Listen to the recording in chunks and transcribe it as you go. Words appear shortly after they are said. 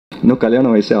இன்னும் கல்யாண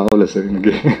வயசே ஆகலை சார்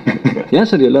எனக்கு. ஏன்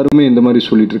சார் எல்லாருமே இந்த மாதிரி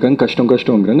சொல்லிட்டு இருக்காங்க,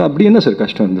 கஷ்டங்கிறாங்க. அப்படி என்ன சார்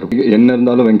கஷ்டம் இருந்திருக்கும்? என்ன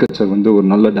இருந்தாலும் வெங்கட் சார் வந்து ஒரு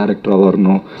நல்ல டேரக்டராக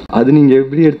வரணும், அது நீங்கள்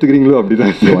எப்படி எடுத்துக்கிறீங்களோ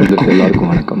அப்படிதான் வந்துட்டு.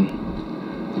 எல்லாருக்கும் வணக்கம்.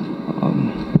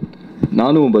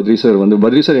 நானும் பத்ரி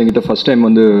சார் என்கிட்ட ஃபஸ்ட் டைம்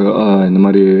வந்து இந்த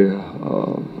மாதிரி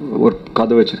ஒரு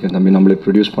கதை வச்சுருக்கேன் தம்பி, நம்மளே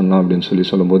ப்ரொடியூஸ் பண்ணலாம்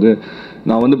அப்படின்னு சொல்லும்போது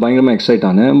நான் வந்து பயங்கரமாக எக்ஸைட்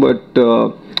ஆனேன். பட்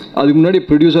அதுக்கு முன்னாடி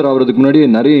ப்ரொடியூசர் ஆகிறதுக்கு முன்னாடி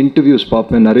நிறைய இன்டர்வியூஸ்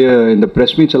பார்ப்பேன், நிறைய இந்த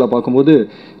ப்ரெஸ் மீட்ஸ் எல்லாம் பார்க்கும்போது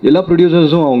எல்லா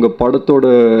ப்ரொடியூசர்ஸும் அவங்க படத்தோட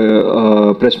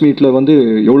ப்ரெஸ் மீட்டில் வந்து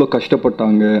எவ்வளோ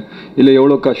கஷ்டப்பட்டாங்க, இல்லை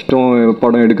எவ்வளோ கஷ்டம்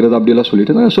படம் எடுக்கிறது அப்படியெல்லாம்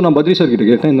சொல்லிட்டு தான். ஸோ நான் பத்ரி சார் கிட்ட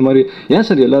கேட்டேன், இந்த மாதிரி ஏன்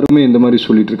சார் எல்லாருமே இந்த மாதிரி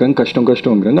சொல்லிட்டு இருக்காங்க,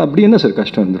 கஷ்டங்கிறாங்க. அப்படி என்ன சார்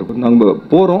கஷ்டம் இருந்திருக்கும்? நாங்கள்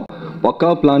போகிறோம்,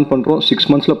 பக்கா பிளான் பண்ணுறோம், 6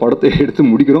 months படத்தை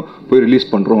எடுத்து முடிக்கிறோம், போய்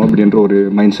ரிலீஸ் பண்ணுறோம் அப்படின்ற ஒரு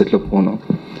மைண்ட் செட்டில் போனோம்.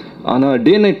 ஆனால்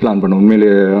டே நைட் பிளான் பண்ணோம். உண்மையிலே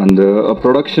அந்த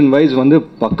ப்ரொடக்ஷன் வைஸ் வந்து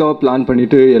பக்காவாக பிளான்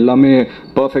பண்ணிவிட்டு எல்லாமே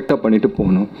பர்ஃபெக்டாக பண்ணிவிட்டு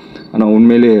போகணும். ஆனால்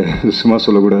உண்மையிலே சும்மா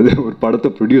சொல்லக்கூடாது, ஒரு படத்தை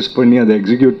ப்ரொடியூஸ் பண்ணி அதை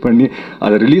எக்ஸிக்யூட் பண்ணி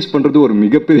அதை ரிலீஸ் பண்ணுறது ஒரு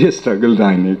மிகப்பெரிய ஸ்ட்ரகிள்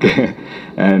தான் இன்றைக்கி.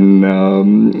 அண்ட்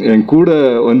என் கூட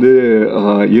வந்து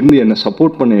இருந்து என்னை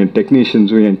சப்போர்ட் பண்ண என்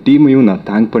டெக்னீஷியன்ஸும் என் டீமையும் நான்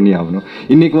தேங்க் பண்ணி ஆகணும்.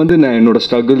 இன்றைக்கி வந்து நான் என்னோடய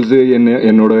ஸ்ட்ரகிள்ஸு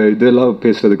என்னோட இதெல்லாம்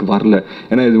பேசுகிறதுக்கு வரல.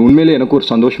 ஏன்னா இது உண்மையிலே எனக்கு ஒரு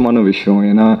சந்தோஷமான விஷயம்.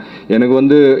 ஏன்னா எனக்கு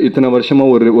வந்து இத்தனை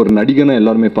வருஷமாக ஒரு நடிகனை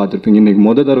எல்லாருமே பார்த்துருப்பீங்க,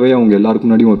 இன்றைக்கி தடவையாக அவங்க எல்லாருக்கும்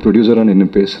முன்னாடியும் ஒரு ப்ரொடியூசராக நின்று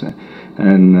பேசுகிறேன்.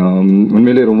 அண்ட்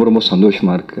உண்மையிலே ரொம்ப ரொம்ப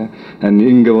சந்தோஷமாக இருக்குது. அண்ட்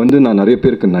இங்கே வந்து நான் நிறைய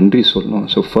பேருக்கு நன்றி சொல்லணும்.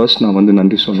 ஸோ ஃபர்ஸ்ட் நான் வந்து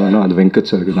நன்றி சொல்லணும்னா அது வெங்கட்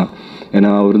சாருக்கு தான். ஏன்னா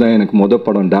அவர் தான் எனக்கு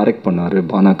படம் டைரக்ட் பண்ணார்,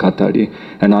 பானா காத்தாடி.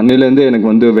 அண்ட் அன்னிலேருந்தே எனக்கு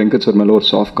வந்து வெங்கட் சார் மேலே ஒரு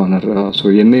சாஃப்ட் கார்னர். ஸோ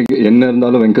என்ன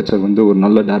இருந்தாலும் வெங்கட் சார் வந்து ஒரு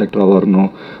நல்ல டேரக்டராக வரணும்,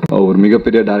 ஒரு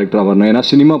மிகப்பெரிய டேரக்டராக வரணும். ஏன்னா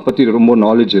சினிமா பற்றி ரொம்ப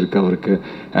நாலேஜ் இருக்குது அவருக்கு.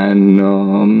 அண்ட்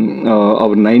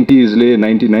அவர்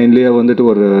 99 வந்துட்டு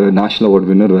ஒரு நேஷ்னல் அவார்ட்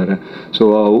வின்னர் வேறு. ஸோ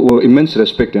இம்மென்ஸ்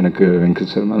ரெஸ்பெக்ட் எனக்கு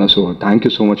வெங்கட் சார் மேலே. So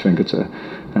thank you so much Venkat sir.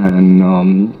 And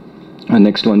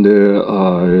next வந்து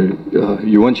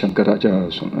யுவன் சங்கர் ராஜா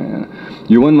சொன்னேன்.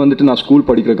 யுவன் வந்துட்டு நான் ஸ்கூல்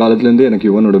படிக்கிற காலத்துலேருந்தே எனக்கு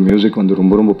யுவனோட மியூசிக் வந்து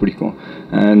ரொம்ப ரொம்ப பிடிக்கும்.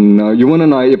 அண்ட் யுவனை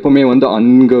நான் எப்போவுமே வந்து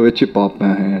அங்கே வச்சு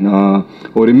பார்ப்பேன். நான்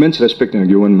ஒரு இம்மென்ஸ் ரெஸ்பெக்ட்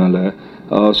எனக்கு யுவன் மேலே.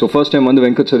 ஸோ ஃபர்ஸ்ட் டைம் வந்து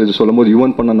வெங்கட் சார் இது சொல்லும்போது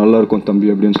யுவன் பண்ணால் நல்லாயிருக்கும்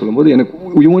தம்பி அப்படின்னு சொல்லும்போது எனக்கு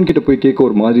யுவன் கிட்ட போய் கேட்க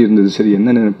ஒரு மாதிரி இருந்தது. சரி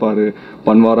என்ன நினைப்பார்,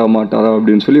 பண்ணுவாரா மாட்டாரா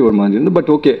அப்படின்னு சொல்லி ஒரு மாதிரி இருந்தது.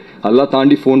 பட் ஓகே, அதெல்லாம்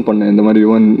தாண்டி ஃபோன் பண்ணேன், இந்த மாதிரி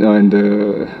யுவன் இந்த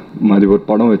மாதிரி ஒரு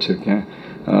படம் வச்சுருக்கேன்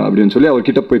அப்படின்னு சொல்லி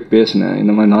அவர்கிட்ட போய் பேசினேன்.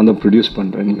 இந்த மாதிரி நான் தான் ப்ரொடியூஸ்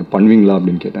பண்ணுறேன், நீங்கள் பண்ணுவீங்களா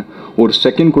அப்படின்னு கேட்டேன். ஒரு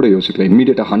செகண்ட் கூட யோசிக்கல,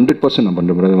 இமீடியட்டாக 100% நான்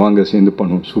பண்ணுறேன், வாங்க சேர்ந்து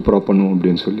பண்ணுவோம், சூப்பராக பண்ணுவோம்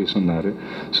அப்படின்னு சொன்னார்.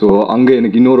 ஸோ அங்கே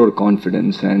எனக்கு இன்னொரு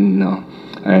confidence.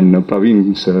 And Praveen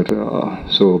sir.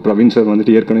 So Praveen sir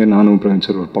வந்துட்டு ஏற்கனவே நானும் பிரவீன்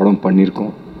சார் ஒரு படம்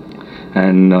பண்ணியிருக்கோம்.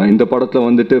 அண்ட் இந்த படத்தில்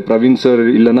வந்துட்டு பிரவீன் சார்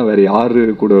இல்லைன்னா வேறு யார்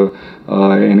கூட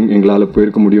எங்களால்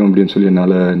போயிருக்க முடியும் அப்படின்னு சொல்லி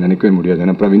என்னால் நினைக்கவே முடியாது.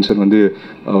 ஏன்னா பிரவீன் சார் வந்து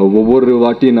ஒவ்வொரு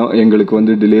வாட்டி எங்களுக்கு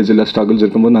வந்து டிலேஸ் இல்லை ஸ்ட்ரகிள்ஸ்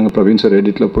இருக்கும்போது நாங்கள் பிரவீன் சார்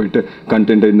எடிட்டில் போயிட்டு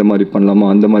கண்டென்ட்டை இந்த மாதிரி பண்ணலாமா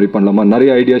அந்த மாதிரி பண்ணலாமா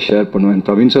நிறைய ஐடியா ஷேர் பண்ணுவேன்.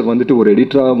 பிரவீன் சார் வந்துட்டு ஒரு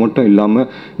எடிட்டராக மட்டும் இல்லாமல்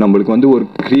நம்மளுக்கு வந்து ஒரு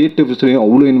க்ரியேட்டிவ்ஸ்லையும்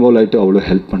அவ்வளோ இன்வால்வ் ஆகிட்டு அவ்வளோ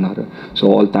ஹெல்ப் பண்ணார்.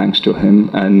 So all thanks to him.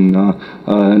 And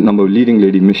நம்ம leading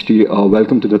lady Mishti,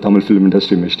 welcome to the Tamil film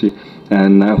industry Mishti.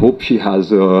 And I hope she has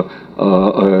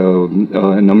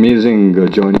an amazing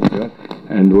journey here.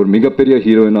 And ஒரு மிகப்பெரிய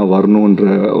ஹீரோயினாக வரணுன்ற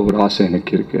ஒரு ஆசை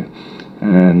எனக்கு இருக்குது.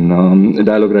 And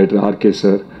dialogue writer RK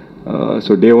sir.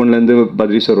 So day ஒன்லேருந்து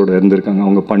பத்ரி சாரோட இருந்திருக்காங்க.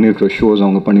 அவங்க பண்ணியிருக்கிற ஷோஸ்,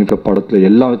 அவங்க பண்ணியிருக்கிற படத்தில்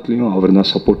எல்லாத்துலேயும் அவர்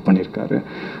தான் சப்போர்ட் பண்ணியிருக்காரு.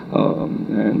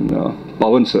 அண்ட்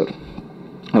பவன்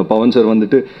சார்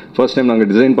வந்துட்டு ஃபர்ஸ்ட் டைம் நாங்கள்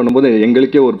டிசைன் பண்ணும்போது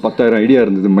எங்களுக்கே ஒரு 10,000 ஐடியா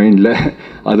இருந்தது மைண்டில்.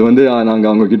 அது வந்து நாங்கள்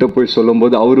அவங்கக்கிட்ட போய்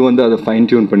சொல்லும்போது அவர் வந்து அதை ஃபைன்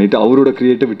டியூன் பண்ணிவிட்டு அவரோட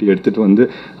க்ரியேட்டிவிட்டி எடுத்துகிட்டு வந்து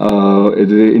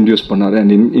இது இன்ட்யூஸ் பண்ணார்.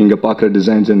 அண்ட் இங்கே பார்க்குற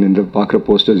டிசைன்ஸ் அண்ட் இந்த பார்க்குற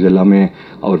போஸ்டர்ஸ் எல்லாமே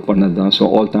அவர் பண்ணது தான். So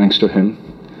all thanks to him.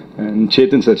 And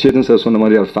Chetan sir சொன்ன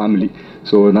மாதிரி அவர் ஃபேமிலி.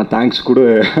 ஸோ நான் தேங்க்ஸ் கூட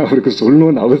அவருக்கு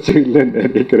சொல்லணும்னு அவசியம் இல்லைன்னு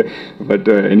நினைக்கிறேன். But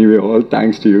anyway all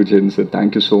thanks to you Chetan sir.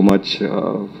 Thank you so much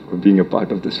for being a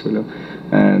part of this film.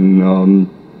 And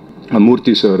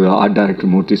Murthy sir, art director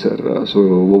Murthy sir. So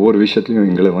ஒவ்வொரு விஷயத்துலையும்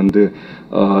எங்களை வந்து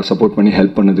சப்போர்ட் பண்ணி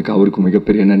ஹெல்ப் பண்ணதுக்கு அவருக்கு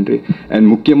மிகப்பெரிய நன்றி. அண்ட்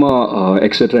முக்கியமாக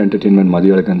எக்ஸெட்ரா என்டர்டெயின்மெண்ட்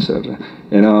மதியழகன் சார்.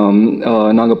 ஏன்னா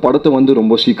நாங்கள் படத்தை வந்து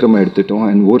ரொம்ப சீக்கிரமாக எடுத்துட்டோம்.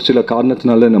 அண்ட் ஒரு சில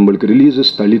காரணத்தினால நம்மளுக்கு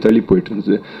ரிலீஸஸ் தள்ளி போயிட்டு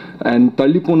இருந்தது. அண்ட்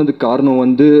தள்ளி போனதுக்கு காரணம்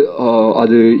வந்து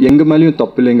அது எங்கள் மேலேயும்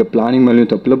தப்பு இல்லை, எங்கள் பிளானிங்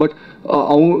மேலேயும் தப்பு இல்லை. பட்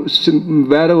அவங்க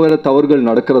வேறு தவறுகள்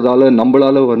நடக்கிறதால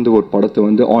நம்மளால் வந்து ஒரு படத்தை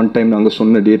வந்து ஆன் டைம் நாங்கள்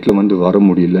சொன்ன டேட்டில் வந்து வர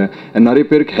முடியல. அண்ட் நிறைய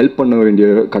பேருக்கு ஹெல்ப் பண்ண வேண்டிய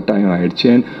கட்டாயம் ஆயிடுச்சு.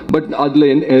 பட் அதில்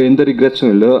எந்த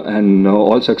ரிக்ரெட்ஸும் இல்லை. And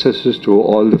all successes to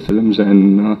all the films.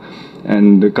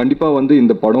 And கண்டிப்பாக வந்து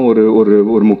இந்த படம்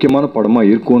ஒரு முக்கியமான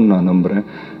படமாக இருக்கும்னு நான் நம்புகிறேன்.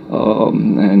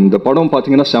 இந்த படம்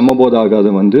பார்த்தீங்கன்னா செம போத ஆகாத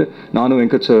வந்து நானும்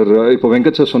வெங்கட் சார் இப்போ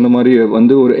வெங்கட் சார் சொன்ன மாதிரி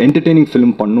வந்து ஒரு என்டர்டெய்னிங்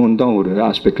ஃபிலிம் பண்ணணுன்னு தான் ஒரு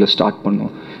ஆஸ்பெக்டில் ஸ்டார்ட்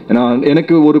பண்ணோம். ஏன்னா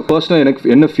எனக்கு ஒரு பர்சனலாக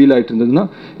எனக்கு என்ன ஃபீல் ஆகிட்டு இருந்ததுன்னா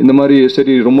இந்த மாதிரி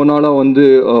சரி ரொம்ப நாளாக வந்து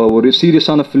ஒரு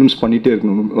சீரியஸான ஃபிலிம்ஸ்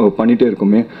பண்ணிகிட்டே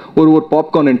இருக்குமே ஒரு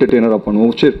பாப்கார்ன் என்டர்டெய்னராக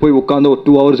பண்ணுவோம். சரி போய் உட்காந்து ஒரு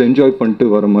 2 hours என்ஜாய் பண்ணிட்டு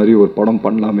வர மாதிரி ஒரு படம்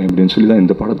பண்ணலாமே அப்படின்னு சொல்லி தான்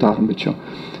இந்த படத்தை ஆரம்பித்தோம்.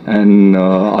 அண்ட்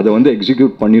அதை வந்து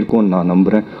எக்ஸிக்யூட் பண்ணியிருக்கோன்னு நான்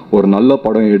நம்புகிறேன். ஒரு நல்ல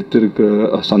படம்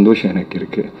எடுத்திருக்க சந்தோஷம் எனக்கு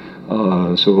இருக்குது.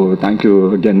 So thank you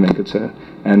again Venkat sir.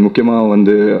 And முக்கியமாக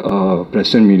வந்து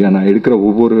ப்ரெஸ் அண்ட் மீடியா நான் எடுக்கிற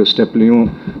ஒவ்வொரு ஸ்டெப்லேயும்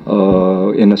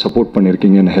என்னை சப்போர்ட்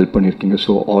பண்ணியிருக்கீங்க, என்னை ஹெல்ப் பண்ணியிருக்கீங்க.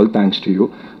 So all thanks to you.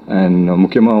 And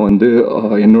முக்கியமாக வந்து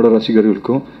என்னோட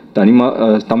ரசிகர்களுக்கும்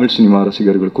தமிழ் சினிமா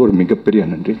ரசிகர்களுக்கும் ஒரு மிகப்பெரிய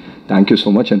நன்றி. Thank you so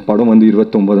much. அண்ட் படம் வந்து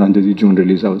 29 ஜூன்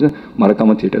ரிலீஸ் ஆகுது.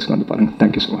 மறக்காமல் தியேட்டர்ஸ்க்கு வந்து பாருங்கள்.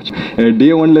 Thank you so much. டே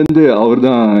 1லேருந்து அவர்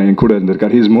தான் என் கூட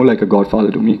இருந்திருக்கார். He is more like a God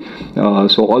father to me.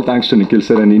 So all thanks to Nikhil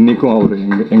sir. And இன்றைக்கும் அவர்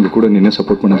எங்கள் கூட நின்று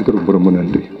சப்போர்ட் பண்ணதுக்கு ரொம்ப ரொம்ப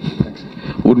நன்றி.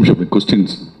 ஒரு நிமிஷம்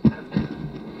கொஸ்டின்ஸ்.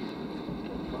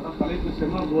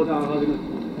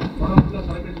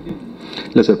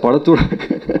 இல்லை சார் படத்தோட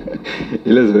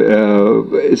இல்லை சார்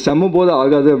செம்ம போத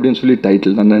ஆகாது அப்படின்னு சொல்லி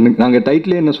டைட்டில் தான். நாங்கள்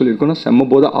டைட்டிலே என்ன சொல்லியிருக்கோம்னா செம்ம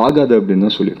போத ஆகாது அப்படின்னு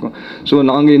தான் சொல்லியிருக்கோம். ஸோ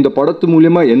நாங்கள் இந்த படத்து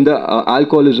மூலயமா எந்த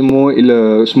ஆல்கஹாலிசமோ இல்லை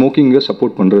ஸ்மோக்கிங்கோ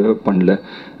சப்போர்ட் பண்ணல.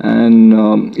 அண்ட்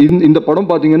இந்த படம்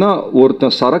பார்த்தீங்கன்னா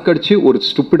ஒருத்தன் சரக்கடிச்சு ஒரு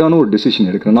ஸ்டூப்பிடான ஒரு டெசிஷன்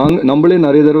எடுக்கிறோம். நம்மளே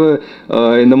நிறைய தடவை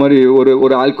இந்த மாதிரி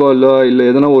ஒரு ஆல்கஹாலோ இல்லை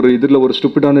எதனா ஒரு இதில் ஒரு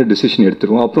ஸ்டூப்பிடான டெசிஷன்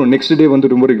எடுத்துருவோம். அப்புறம் நெக்ஸ்ட் டே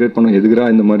வந்து ரொம்ப ரிக்ரெட் பண்ணோம், எதுக்குறா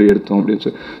இந்த மாதிரி எடுத்தோம் அப்படின்னு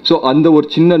சொல்லி. ஸோ அந்த ஒரு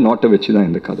சின்ன நாட்டை வச்சு தான்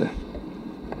இந்த கதை.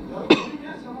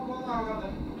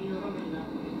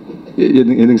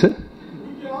 எதுங்க சார்?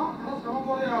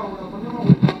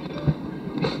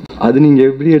 அது நீங்கள்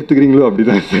எப்படி எடுத்துக்கிறீங்களோ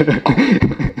அப்படிதான் சார்.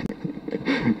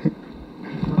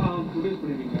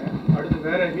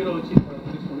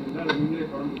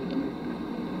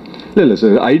 இல்லை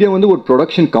சார் ஐடியா வந்து ஒரு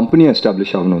ப்ரொடக்ஷன் கம்பெனியை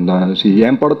எஸ்டாப்ளிஷ் ஆகணும் தான்.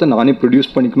 என் படத்தை நானே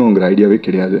ப்ரொடியூஸ் பண்ணிக்கணுங்கிற ஐடியாவே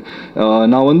கிடையாது.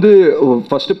 நான் வந்து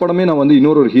ஃபஸ்ட்டு படமே நான் வந்து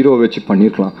இன்னொரு ஹீரோவை வச்சு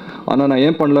பண்ணியிருக்கலாம். ஆனால் நான்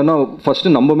ஏன் பண்ணலன்னா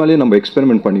ஃபஸ்ட்டு நம்ம மேலேயே நம்ம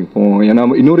எக்ஸ்பெரிமெண்ட் பண்ணிப்போம். ஏன்னா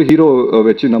இன்னொரு ஹீரோ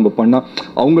வச்சு நம்ம பண்ணால்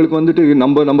அவங்களுக்கு வந்துட்டு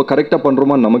நம்ம கரெக்டாக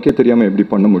பண்ணுறோமா நமக்கே தெரியாமல் எப்படி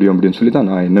பண்ண முடியும் அப்படின்னு சொல்லி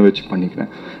தான் நான் என்ன வச்சு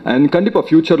பண்ணிக்கிறேன். அண்ட் கண்டிப்பாக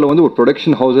ஃப்யூச்சரில் வந்து ஒரு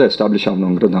ப்ரொடக்ஷன் ஹவுஸை எஸ்டாப்ளிஷ்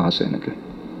ஆகணுங்கிறது தான் ஆசை எனக்கு.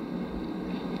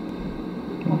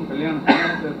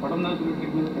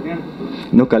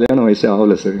 இன்னும் கல்யாண வயசே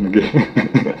ஆகல சார் எனக்கு.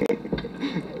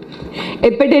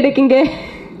 எப்படி எடுக்கீங்க?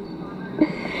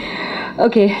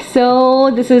 Okay, so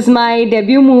this is my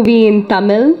debut movie in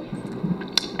Tamil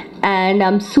and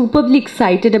I'm superbly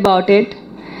excited about it,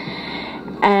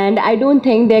 and I don't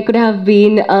think there could have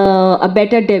been a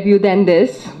better debut than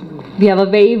this. We have a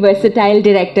very versatile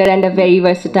director and a very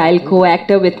versatile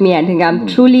co-actor with me. I think I'm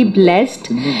truly blessed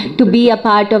to be a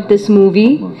part of this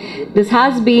movie. This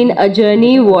has been a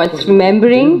journey worth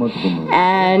remembering,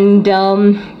 and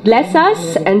bless us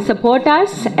and support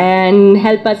us and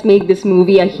help us make this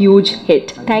movie a huge hit.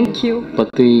 Thank you.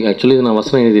 பற்றி actually நான்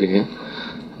வசனம் எழுதியிருக்கேன்.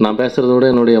 நான் பேசுகிறதோட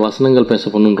என்னுடைய வசனங்கள் பேச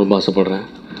பண்ணணுன்னு ரொம்ப ஆசைப்பட்றேன்.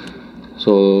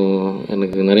 ஸோ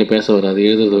எனக்கு நிறைய பேச வராது,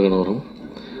 எழுதுறதுக்கான வரும்.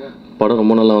 படம்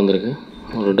ரொம்ப நல்லா வந்திருக்கு.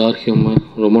 ஒரு டார்க் ஹியூமர்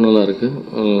ரொம்ப நல்லா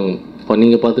இருக்குது.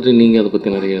 நீங்கள் பார்த்துட்டு நீங்கள் அதை பற்றி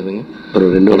நிறைய எழுதுங்க. ஒரு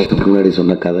 2 வருஷத்துக்கு முன்னாடி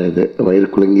சொன்ன கதை இது. வயிறு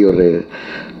குலுங்கி ஒரு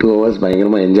 2 hours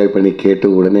பயங்கரமாக என்ஜாய் பண்ணி கேட்டு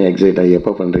உடனே எக்ஸைட் ஆகி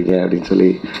எப்போ பண்ணுறீங்க அப்படின்னு சொல்லி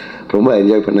ரொம்ப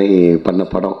என்ஜாய் பண்ண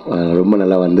படம் ரொம்ப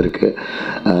நல்லா வந்திருக்கு.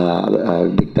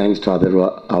 Big thanks to Atharva.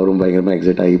 அவரும் பயங்கரமாக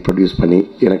எக்ஸைட் ஆகி ப்ரொடியூஸ் பண்ணி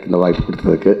எனக்கு இந்த வாய்ப்பு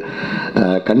கொடுத்ததுக்கு.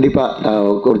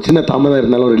 கண்டிப்பாக ஒரு சின்ன தாமதம்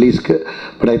இருந்தாலும் ரிலீஸ்க்கு,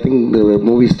 but I think the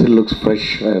movie still looks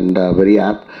fresh and very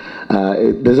app.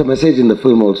 there's a message in the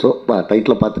film also.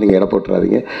 Title பார்த்து நீங்கள் இட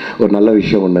போட்டுறாதீங்க. ஒரு நல்ல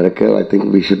விஷயம் ஒன்று இருக்குது. I think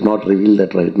we should not reveal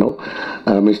that right now.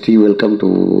 Mr. Welcome to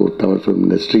Tamil film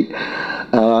industry.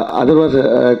 Atharva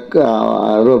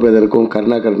பிரதருக்கும்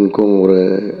கருணாகரனுக்கும் ஒரு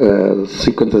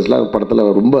சீக்வன்சஸ்லாம் படத்தில்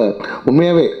ரொம்ப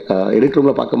உண்மையாகவே எடிட்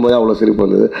ரூமில் பார்க்கும்போது அவ்வளோ சிரிப்பு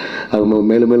வந்தது. அது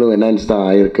மேலும் மேலும் என்ஹான்ஸ் தான்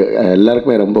ஆகிருக்கு.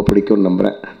 எல்லாருக்குமே ரொம்ப பிடிக்கும்னு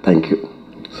நம்புகிறேன். தேங்க்யூ.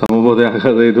 சமபோதை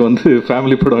ஆகாத இது வந்து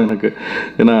ஃபேமிலி படம் எனக்கு.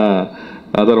 ஏன்னா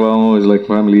அதர்வாவும் is like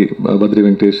family, Badri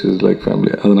Venkatesh is like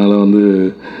family. அதனால் வந்து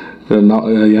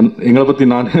எங்களை பற்றி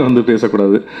நானே வந்து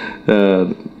பேசக்கூடாது.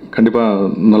 கண்டிப்பாக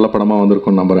நல்ல படமாக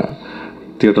வந்திருக்கும்னு நம்புகிறேன்.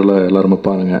 தியேட்டரில் எல்லாருமே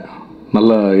பாருங்கள்,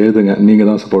 நல்லா எழுதுங்க, நீங்கள்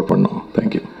தான் சப்போர்ட் பண்ணணும்.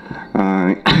 தேங்க்யூ.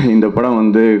 இந்த படம்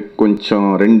வந்து கொஞ்சம்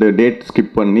 2 டேட்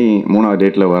ஸ்கிப் பண்ணி 3ஆவது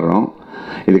டேட்டில் வர்றோம்.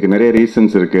 இதுக்கு நிறைய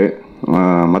ரீசன்ஸ் இருக்குது.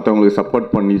 மற்றவங்களுக்கு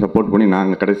சப்போர்ட் பண்ணி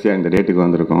நாங்கள் கடைசியாக இந்த டேட்டுக்கு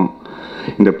வந்திருக்கோம்.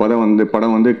 இந்த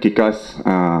படம் வந்து கிக்காஸ்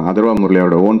அதர்வா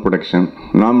முரளியோட ஓன் ப்ரொடக்ஷன்.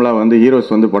 நார்மலாக வந்து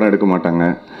ஹீரோஸ் வந்து படம் எடுக்க மாட்டாங்க.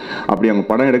 அப்படி அவங்க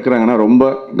படம் எடுக்கிறாங்கன்னா ரொம்ப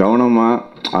கவனமாக,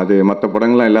 அது மற்ற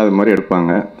படங்கள்லாம் இல்லாத மாதிரி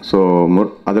எடுப்பாங்க. ஸோ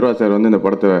அதர்வா சார் வந்து இந்த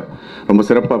படத்தை ரொம்ப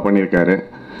சிறப்பாக பண்ணியிருக்காரு.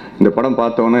 இந்த படம்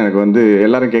பார்த்தோன்னே எனக்கு வந்து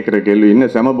எல்லாரும் கேட்குற கேள்வி,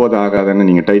 இன்னும் செம போதை ஆகாதன்னு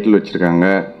நீங்கள் டைட்டில் வச்சுருக்காங்க,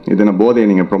 இதனை போதையை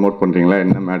நீங்கள் ப்ரொமோட் பண்ணுறீங்களா,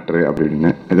 என்ன மேட்ரு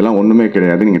அப்படின்னு. இதெல்லாம் ஒன்றுமே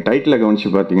கிடையாது. நீங்கள் டைட்டில்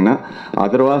கவனித்து பார்த்தீங்கன்னா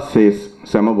அதர்வா சேஸ்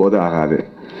செம போதை ஆகாது.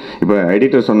 இப்போ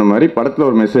எடிட்டர் சொன்ன மாதிரி படத்தில்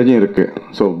ஒரு மெசேஜும் இருக்குது.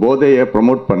 ஸோ போதையை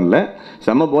ப்ரொமோட் பண்ணல,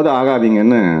 செம போதை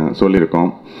ஆகாதீங்கன்னு சொல்லியிருக்கோம்.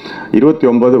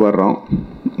 29 வர்றோம்.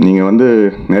 நீங்கள் வந்து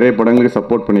நிறைய படங்களுக்கு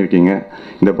சப்போர்ட் பண்ணியிருக்கீங்க,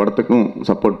 இந்த படத்துக்கும்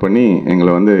சப்போர்ட் பண்ணி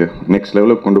எங்களை வந்து நெக்ஸ்ட்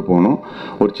லெவலுக்கு கொண்டு போகணும்.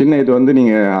 ஒரு சின்ன இது வந்து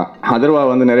நீங்கள் அதர்வா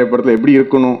வந்து நிறைய படத்தில் எப்படி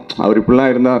இருக்கணும், அவர்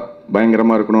இப்படிலாம் இருந்தால்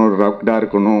பயங்கரமாக இருக்கணும், ரவுடாக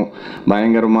இருக்கணும்,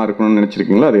 பயங்கரமாக இருக்கணும்னு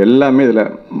நினச்சிருக்கீங்களோ அது எல்லாமே இதில்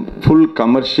full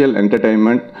commercial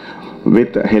entertainment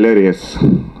with hilarious.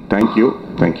 Thank you.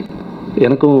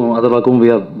 எனக்கும் அதர்வாக்கும் we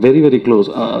are very very close.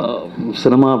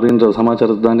 Cinema அப்படின்ற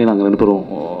சமாச்சாரத்தை தாண்டி நாங்கள் ரெண்டு பேரும்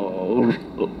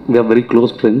we are very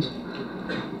close friends.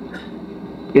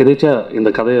 எதேச்சா இந்த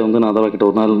கதையை வந்து நான் அதர்வா கிட்ட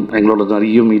ஒரு நாள் எங்களோட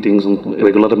நிறைய மீட்டிங்ஸ்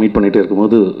ரெகுலராக மீட் பண்ணிகிட்டே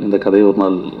இருக்கும்போது இந்த கதையை ஒரு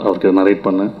நாள் அவருக்கு நரேட்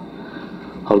பண்ணேன்.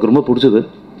 அவருக்கு ரொம்ப பிடிச்சது.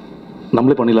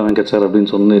 நம்மளே பண்ணிடலாம் வெங்கட் சார்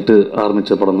அப்படின்னு சொல்லிட்டு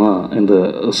ஆரம்பித்த படம் தான் இந்த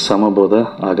செம போதை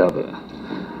ஆகாத.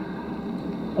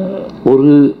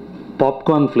 ஒரு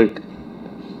பாப்கார்ன் ஃப்ளிக்.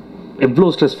 எவ்வளோ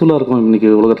ஸ்ட்ரெஸ்ஃபுல்லாக இருக்கும்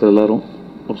இன்றைக்கி உலகத்தில் எல்லோரும்.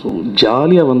 ஸோ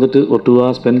ஜாலியாக வந்துட்டு ஒரு 2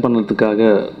 hours ஸ்பெண்ட்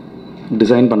பண்ணுறதுக்காக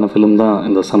டிசைன் பண்ண ஃபிலிம் தான்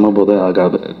இந்த செம போதை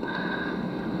ஆகாது.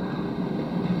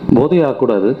 போதையே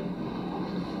ஆகக்கூடாது,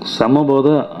 செம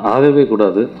போதை ஆகவே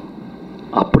கூடாது.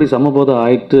 அப்படி செம போதை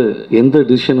ஆகிட்டு எந்த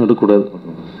டிசிஷனும் எடுக்கக்கூடாது.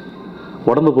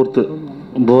 உடம்பை பொறுத்து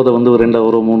போதை வந்து ஒரு 2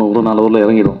 hour 3 hour 4 hour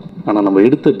இறங்கிடும். ஆனால் நம்ம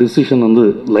எடுத்த டிசிஷன் வந்து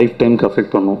லைஃப் டைமுக்கு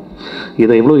அஃபெக்ட் பண்ணும்.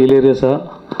 இதை எவ்வளோ ஹிலேரியஸாக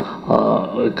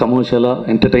கமர்ஷியலாக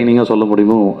என்டர்டெய்னிங்காக சொல்ல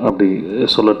முடியுமோ அப்படி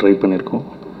சொல்ல ட்ரை பண்ணியிருக்கோம்.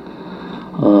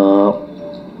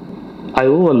 ஐ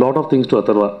ஓ a lot of things to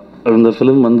Atharva. இந்த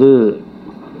ஃபிலிம் வந்து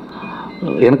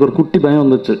எனக்கு ஒரு குட்டி பயம்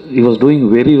வந்துச்சு. He was doing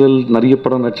very well, நிறைய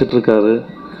படம் நடிச்சிட்ருக்காரு,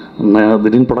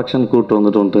 திடீர்னு ப்ரொடக்ஷன் கூப்பிட்டு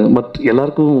வந்துட்டு. பட்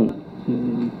எல்லாருக்கும்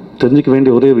தெரிஞ்சிக்க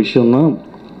வேண்டிய ஒரே விஷயம்னா,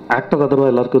 ஆக்டர் அதர்வா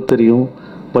எல்லாருக்கும் தெரியும்,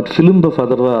 பட் ஃபிலிம் பஃப்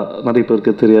அதர்வா நிறைய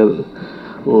பேருக்கு தெரியாது.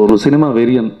 ஒரு சினிமா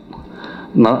வெரியன்.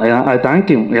 I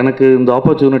thank you. எனக்கு இந்த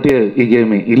ஆப்பர்ச்சுனிட்டியை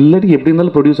கேமே இல்லாட்டி எப்படி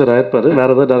இருந்தாலும் ப்ரொடியூசர் ஆயிருப்பார்,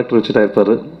 வேறு ஏதாவது டேரக்டர் வச்சுட்டு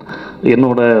ஆயிருப்பார்.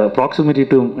 என்னோட ப்ராக்சிமிட்டி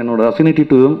டு என்னோட affinity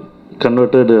to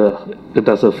converted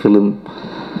it as a film.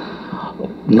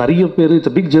 நிறைய பேர், இட்ஸ்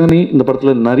அ பிக் ஜேர்னி. இந்த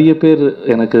படத்தில் நிறைய பேர்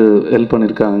எனக்கு ஹெல்ப்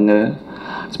பண்ணியிருக்காங்க.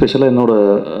 ஸ்பெஷலாக என்னோட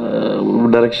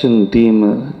direction team,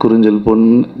 குறிஞ்சல்,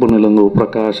 பொன்னிலங்கோ,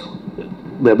 Prakash,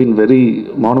 they have been very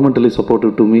monumentally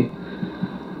supportive to me.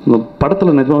 இந்த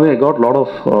படத்தில் நிஜமாகவே ஐ காட் லாட்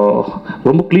ஆஃப்,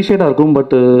 ரொம்ப கிளீஷேடாக இருக்கும்,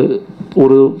 பட்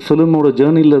ஒரு ஃபிலிமோட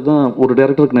ஜேர்னியில் தான் ஒரு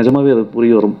டேரக்டருக்கு நிஜமாகவே அது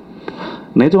புரிய வரும்.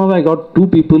 நிஜமாகவே I got 2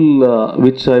 people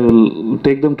which I will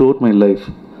take them throughout my life.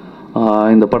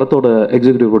 இந்த படத்தோட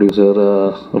எக்ஸிக்யூட்டிவ் ப்ரொடியூசர்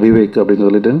விவேக் அப்படின்னு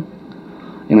சொல்லிட்டு,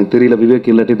 எனக்கு தெரியல விவேக்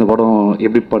இல்லாட்டி இந்த படம்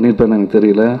எப்படி பண்ணியிருப்பேன்னு எனக்கு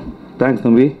தெரியல. தேங்க்ஸ்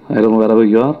தம்பி. I don't know wherever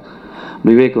you are.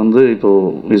 Vivek வந்து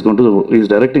இப்போது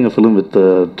is directing a film with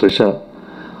Trisha.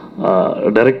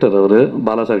 Director our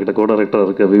Bala sir கிட்ட co-director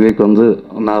இருக்க விவேக் வந்து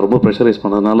நான் ரொம்ப ப்ரெஷரைஸ்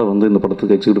பண்ணதுனால வந்து இந்த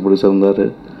படத்துக்கு எக்ஸிக்யூட்டிவ் ப்ரொடியூசர் இருந்தார்.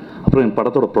 அப்புறம் என்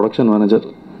படத்தோட ப்ரொடக்ஷன் மேனேஜர்.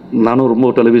 நானும் ரொம்ப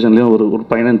டெலிவிஷன்லேயும் ஒரு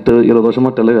 18-20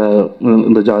 வருஷமாக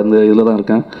இந்த இதில் தான்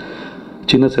இருக்கேன்.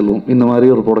 சின்ன செல்வம் இந்த மாதிரி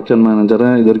ஒரு ப்ரொடக்ஷன் மேனேஜரை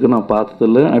இது வரைக்கும் நான்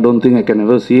பார்த்ததில்லை. I don't think I can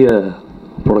ever see a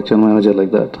production manager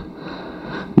like that.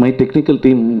 My technical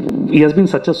team, he has been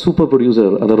such a super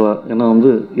producer Atharva. ஏன்னா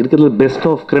வந்து இருக்கிறதுல பெஸ்ட்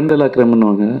ஆஃப் கிரெம் டெலா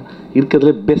கிரெம்னுவாங்க,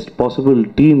 இருக்கிறதுல பெஸ்ட் பாசிபிள்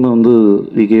டீம் வந்து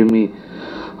ஹி கேவ் மீ.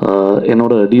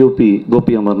 என்னோட DOP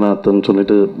Gopi அமர்நாத்ன்னு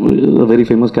சொல்லிட்டு very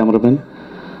famous cameraman.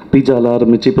 பீஜாவில்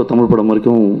ஆரம்பித்து இப்போ தமிழ் படம்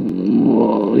வரைக்கும்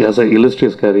has a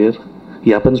illustrious career.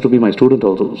 he happens to be my student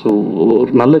also. So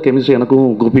ஒரு நல்ல கெமிஸ்ட்ரி எனக்கும்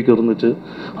கோபிக்கு இருந்துச்சு.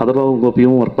 அதர்வாவும்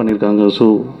கோபியும் ஒர்க் பண்ணியிருக்காங்க. So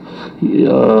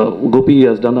Gopi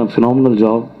has done a phenomenal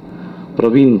job.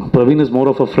 Praveen is more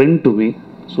of a friend to me.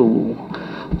 So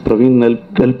Praveen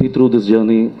help me through this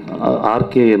journey.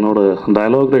 RK என்னோட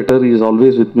dialogue writer, he is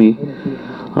always with me.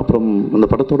 அப்புறம் இந்த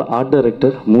படத்தோட art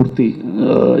director மூர்த்தி,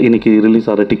 இன்னைக்கு release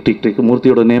ஆகிற tick tick tick.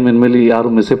 மூர்த்தியோட name இனிமேல்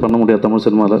யாரும் மிஸ்ஸே பண்ண முடியாது தமிழ்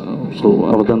சினிமாவில். ஸோ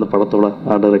அவர் தான் இந்த படத்தோட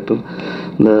ஆர்ட் டைரக்டர்.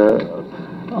 இந்த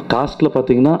காஸ்ட்டில்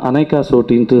பார்த்தீங்கன்னா அனைகா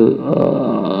சோட்டின்ட்டு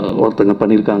ஒருத்தங்க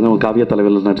பண்ணியிருக்காங்க, Kavya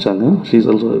தலைவரில் நடித்தாங்க. She is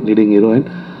also leading heroine.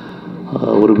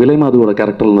 ஒரு விலை மாதுவோட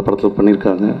கேரக்டர் இந்த படத்தில்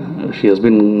பண்ணியிருக்காங்க. She has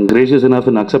been gracious enough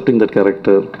in accepting that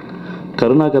character.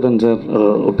 Karunakaran sir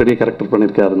ஒரு பெரிய கேரக்டர்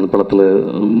பண்ணியிருக்காரு இந்த படத்தில்.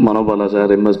 Manobala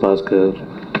sir, MS Bhaskar,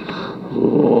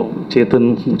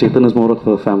 Chetan is more of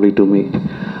a family to me.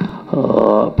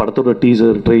 படத்தோட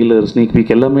டீசர், ட்ரெய்லர், ஸ்னீக்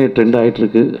வீக் எல்லாமே ட்ரெண்ட்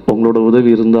ஆகிட்டுருக்கு. உங்களோட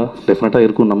உதவி இருந்தால் டெஃபினட்டாக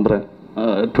இருக்கும் நம்புகிறேன்.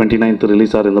 29th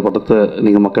ரிலீஸ் ஆகிற இந்த படத்தை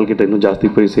நீங்கள் மக்கள்கிட்ட இன்னும் ஜாஸ்தி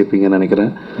போய் சேர்ப்பீங்கன்னு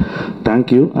நினைக்கிறேன்.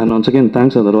 Thank you. And once again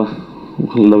thanks Atharva.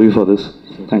 Love you for this.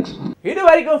 Thanks. இது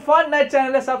வரைக்கும் Funnett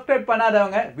சேனலை சப்ஸ்கிரைப்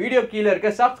பண்ணாதவங்க வீடியோ கீழே இருக்க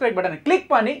சப்ஸ்கிரைப் பட்டனை கிளிக்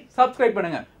பண்ணி சப்ஸ்கிரைப்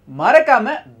பண்ணுங்க.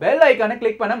 மறக்காம பெல் ஐக்கானை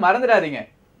கிளிக் பண்ண மறந்துடாதீங்க.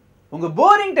 உங்க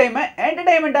போரிங் டைமை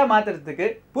என்டர்டைன்மெண்ட்டாக மாற்றுறதுக்கு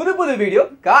புது வீடியோ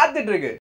காத்துட்டு இருக்கு.